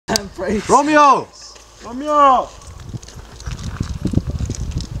Romeo! Romeo!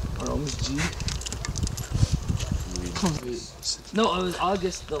 No, it was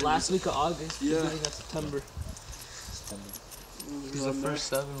August, the last week of August, Yeah. beginning of September. The first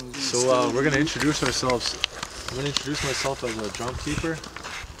 7 weeks. So we're gonna introduce ourselves. I'm gonna introduce myself as a drum keeper.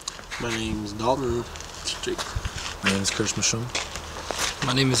 My name's Dalton. My name is Chris Mashum.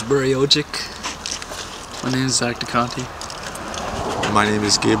 My name is Burry Ojic. My name is Zach DeConti. My name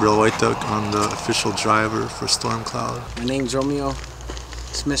is Gabriel Whiteduck. I'm the official driver for Stormcloud. My name's Romeo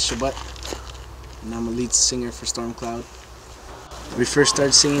Smith Shabat, and I'm a lead singer for Stormcloud. We first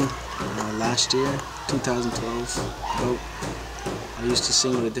started singing last year, 2012. I used to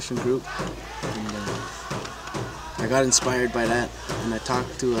sing with a different group, and I got inspired by that, and I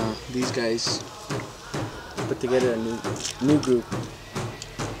talked to these guys, put together a new group.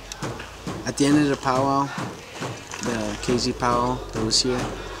 At the end of the powwow, the KZ powwow that was here,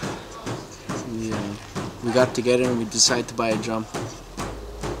 we got together and we decided to buy a drum.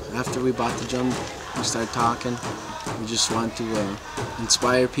 After we bought the drum, we started talking. We just want to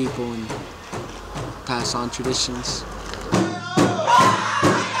inspire people and pass on traditions.